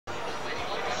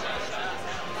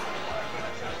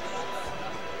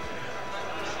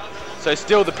So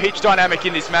still the pitch dynamic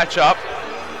in this matchup.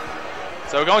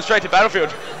 So we're going straight to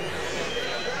Battlefield.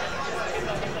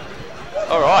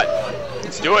 All right,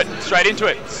 let's do it. Straight into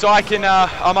it. Syke and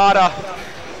Armada,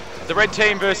 the red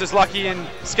team versus Lucky and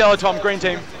Skeletom, green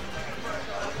team.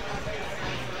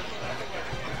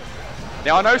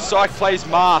 Now I know Syke plays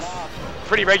Marth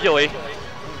pretty regularly,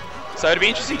 so it'll be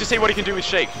interesting to see what he can do with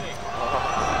Sheik.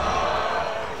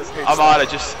 Armada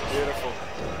just beautiful.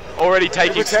 Already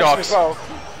taking stocks. Well.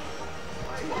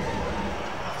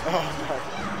 Oh,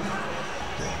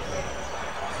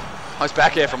 no. Nice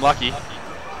back air from Lucky.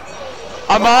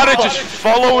 Armada just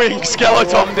following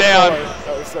Skeletom down.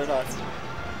 That was so nice.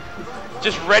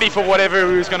 Just ready for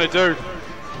whatever he was going to do.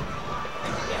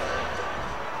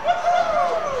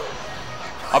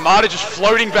 Armada just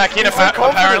floating back in,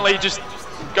 apparently just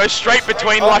goes straight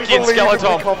between Lucky and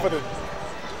Skeletom.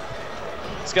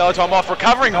 Skeletom off,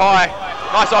 recovering high.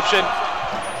 Nice option.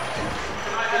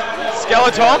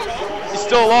 Skeletom is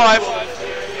still alive.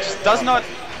 Just does not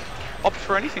opt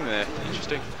for anything there.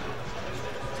 Interesting.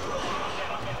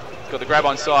 Got the grab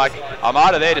on Syke.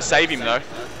 Armada there to save him though.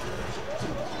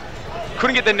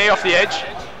 Couldn't get the knee off the edge.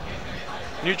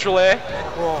 Neutral air.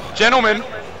 Oh. Gentlemen,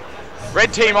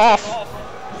 red team off.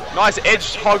 Nice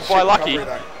edge hog by Lucky.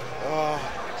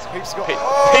 Peach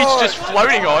just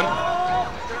floating on.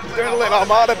 Don't let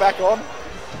Armada back on.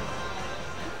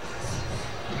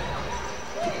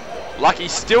 Lucky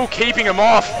still keeping him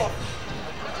off.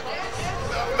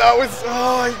 That was,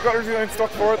 he got his own stock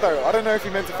for it though. I don't know if he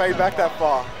meant to fade back that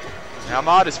far. Now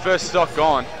Armada's first stock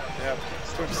gone. Yeah,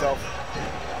 just to himself.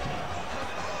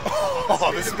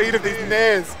 Oh, the speed of these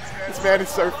nairs. This man is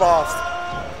so fast.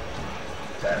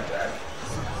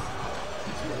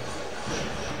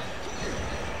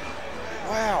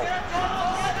 Wow.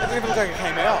 That didn't even look like it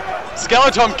came out.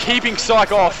 Skeletom keeping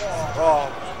Syke off. Oh,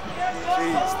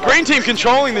 jeez. Green team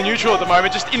controlling the neutral at the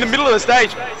moment, just in the middle of the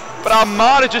stage. But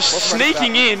Armada just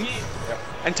sneaking in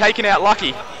and taking out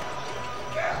Lucky.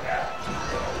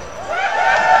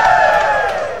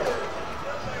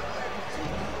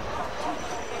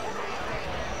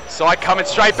 Syke coming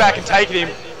straight back and taking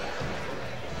him.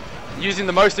 Using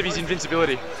the most of his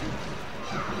invincibility.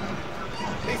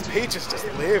 These peaches just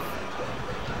live.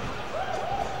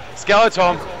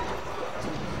 Skeletom.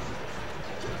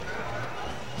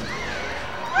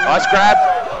 Nice grab.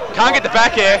 Can't get the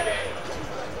back air.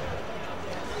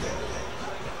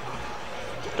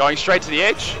 Going straight to the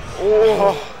edge.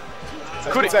 Oh.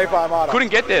 Couldn't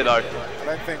get there though. I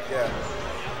don't think,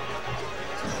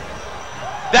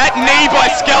 That knee by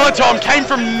Skeletom came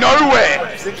from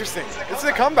nowhere. It's interesting. This is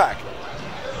a comeback.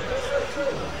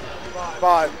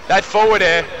 But that forward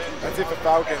air. That's it for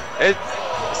Falcon. It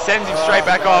sends him straight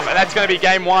back off, and that's going to be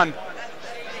game one.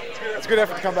 It's a good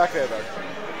effort to come back there though.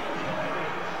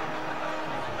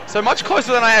 So much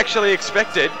closer than I actually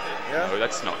expected. Yeah. Oh,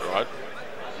 that's not right.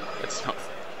 That's not.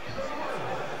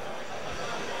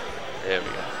 There we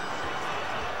go.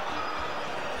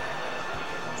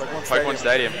 Pokemon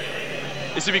Stadium.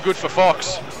 This would be good for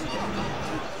Fox.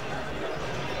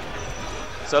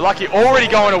 So Lucky already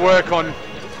going to work on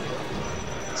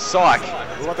Syke.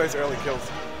 We want those early kills.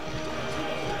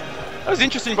 That was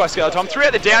interesting by Skeletom. Threw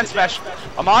out the down smash.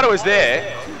 Armada was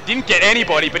there. Didn't get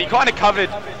anybody, but he kind of covered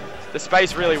the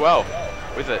space really well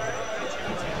with it.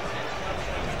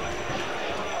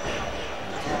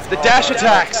 The dash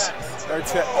attacks.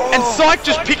 And Syke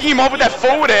just picking him up with that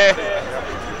forward air.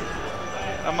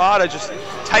 Armada just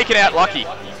taking out Lucky.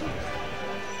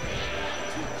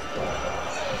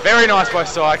 Very nice by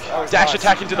Syke. Dash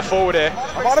attack into the forward air.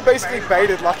 Armada basically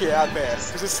baited Lucky out there.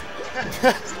 Just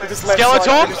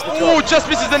Skeletom, just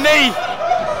misses the knee.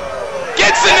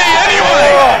 Gets the knee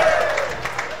anyway.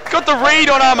 Got the read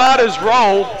on Armada's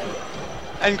roll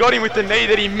and got him with the knee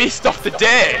that he missed off the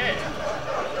dare.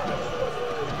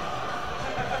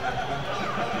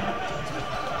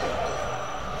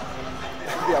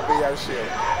 Shield.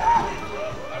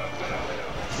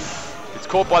 It's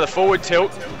caught by the forward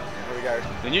tilt. There we go.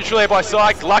 The neutral air by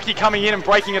Syke. Lucky coming in and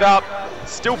breaking it up.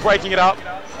 Still breaking it up.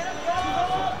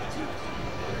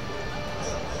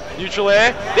 Neutral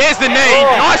air. There's the knee.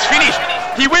 Nice finish.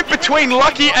 He went between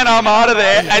Lucky and Armada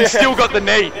there and still got the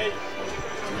knee.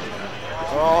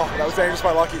 Oh, that was dangerous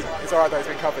by Lucky. It's alright though, he's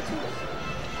been covered.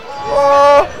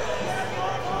 Oh.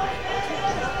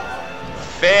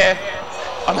 Fair.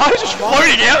 Armada just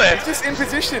floating out there. He's just in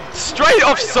position. Straight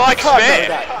off Syke's fair.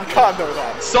 You can't know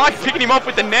that. Syke picking him up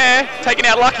with the nair, taking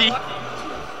out Lucky.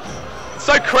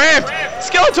 So cramped.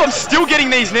 Skeletom's still getting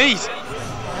these knees.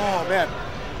 Oh man.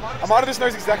 Armada just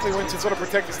knows exactly when to sort of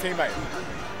protect his teammate.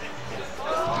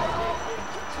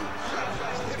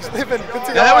 He's living.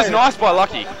 Now that was nice by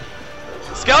Lucky.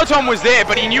 Skeletom was there,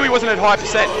 but he knew he wasn't at high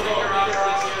percent.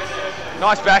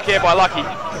 Nice back air by Lucky.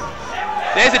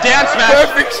 There's a down smash.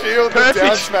 Perfect shield, perfect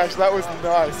down smash. That was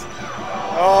nice.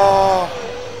 Oh,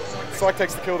 Syke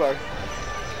takes the kill though.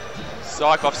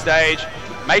 Syke off stage,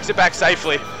 makes it back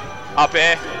safely. Up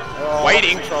air,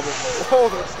 waiting. Oh,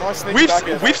 nice sneaky back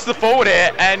air. Whiffs the forward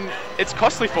air, and it's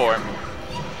costly for him.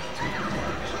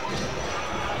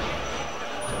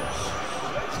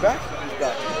 He's back? He's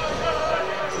back.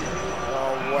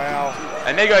 Oh, wow.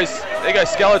 And there goes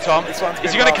Skeletom.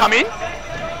 Is he going to come in?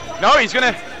 No, he's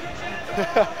going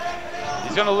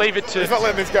to leave it to... He's not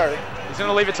letting this go. He's going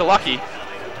to leave it to Lucky.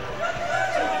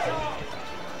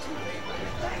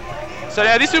 So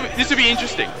now this will be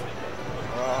interesting.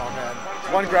 Oh man,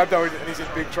 one grab though and he's in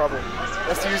big trouble.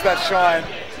 Let's use that shine.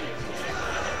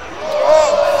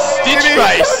 Oh, Stitch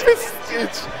face.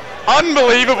 Stitch.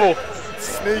 Unbelievable.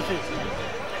 Sneaky.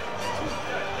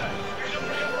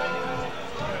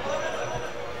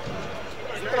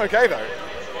 He's looking okay though.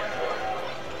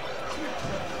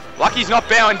 Lucky's not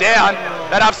bowing down.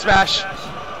 That up smash.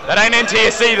 That ain't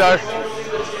NTSC though.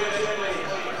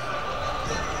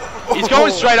 He's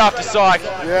going straight after Syke.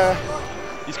 Yeah.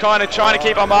 He's kind of trying to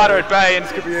keep Armada at bay, and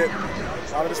this could be it.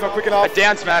 It's not quick enough. A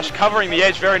down smash, covering the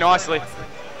edge very nicely.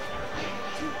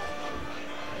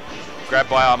 Grab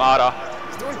by Armada.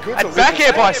 He's doing good. And back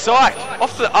air by Syke.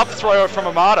 Off the up throw from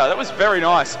Armada. That was very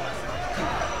nice.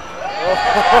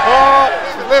 Oh,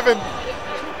 she's living.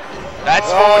 That's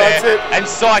forward air. And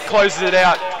Syke closes it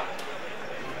out.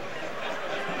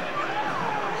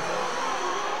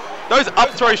 Those up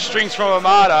throw strings from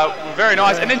Armada were very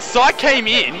nice. And then Syke came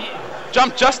in,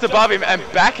 jumped just above him and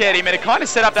back at him, and it kind of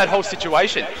set up that whole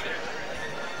situation.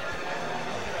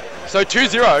 So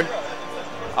 2-0,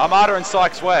 Armada and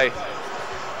Syke's way.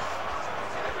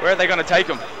 Where are they going to take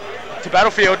him? To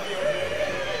Battlefield.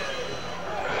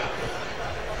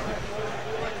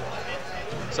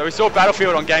 So we saw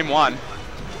Battlefield on game 1. It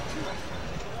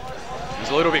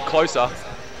was a little bit closer.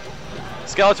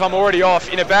 Skeletom already off,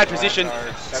 in a bad position.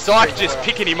 Syke just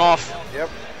picking him off. Yep.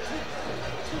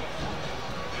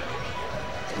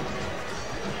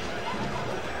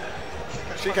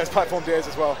 Syke has platform dares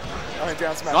as well.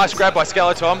 Down smash. Nice grab by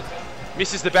Skeletom.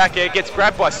 Misses the back air, gets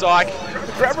grabbed by Syke.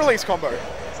 The grab release combo.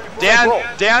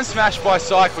 Down smash by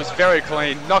Syke was very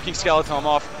clean, knocking Skeletom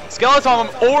off. Skeletom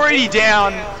already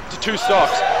down to 2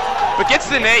 stocks, but gets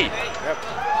the knee. Yep.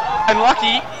 And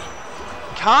Lucky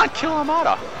can't kill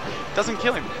Armada. Doesn't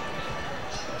kill him.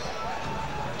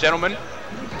 Gentlemen.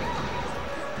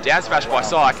 Down smash by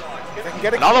Syke.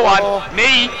 Another one.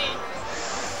 Knee.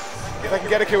 If they can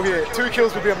get a kill here, 2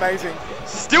 kills would be amazing.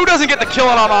 Still doesn't get the kill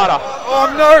on Armada. Oh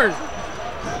no!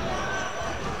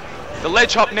 The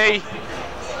ledge hop knee.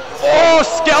 Oh,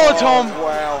 Skeletom. Oh,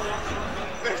 wow.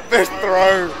 This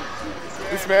throw.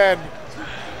 This man.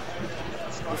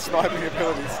 With sniping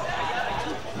abilities.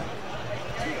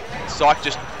 Syke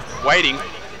just waiting.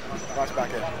 Nice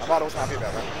back end. Armada was happy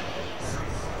about that.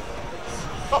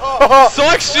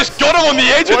 Syke's just got him on the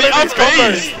edge of the up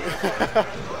Bs.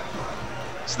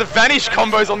 It's the vanish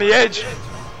combos on the edge.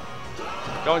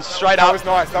 Going straight up. That was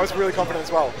nice. That was really confident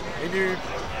as well. He knew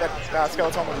that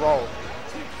Skeletom would roll.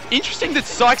 Interesting that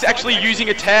Syke's actually using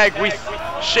a tag with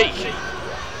Sheik.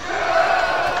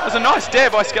 That was a nice dare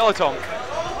by Skeletom.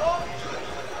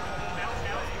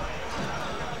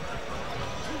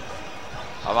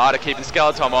 Armada keeping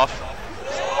Skeletom off.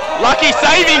 Lucky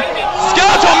saving.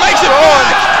 Skeletom makes it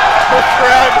back. The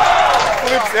crowd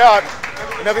flips out.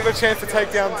 Another chance to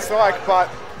take down Syke, but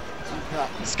no.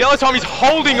 Skeletom is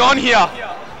holding on here.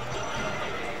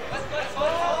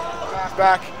 He's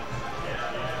back.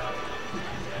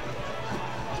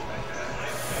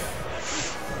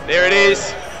 There it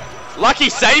is. Lucky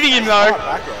saving him though.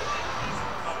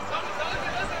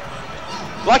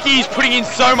 Lucky is putting in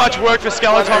so much work for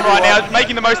Skeletom right now,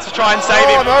 making the most to try and save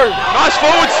him. No. Nice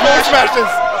forward smash.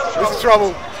 This is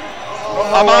trouble.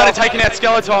 Armada taking out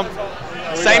Skeletom.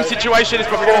 Same situation as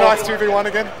before. We get a nice 2v1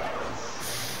 again.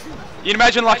 You'd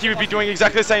imagine Lucky would be doing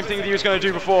exactly the same thing that he was going to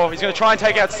do before. He's going to try and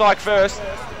take out Syke first,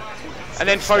 and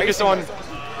then focus on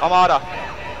Armada.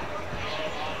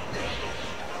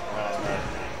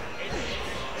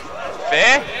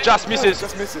 Fair, just misses.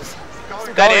 Just misses.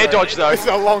 That air dodge though. This is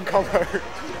a long combo.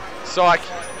 Syke,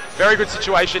 very good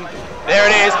situation. There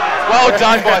it is. Well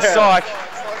done by Syke.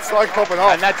 Syke popping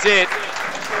off. And that's it.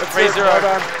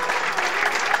 3-0.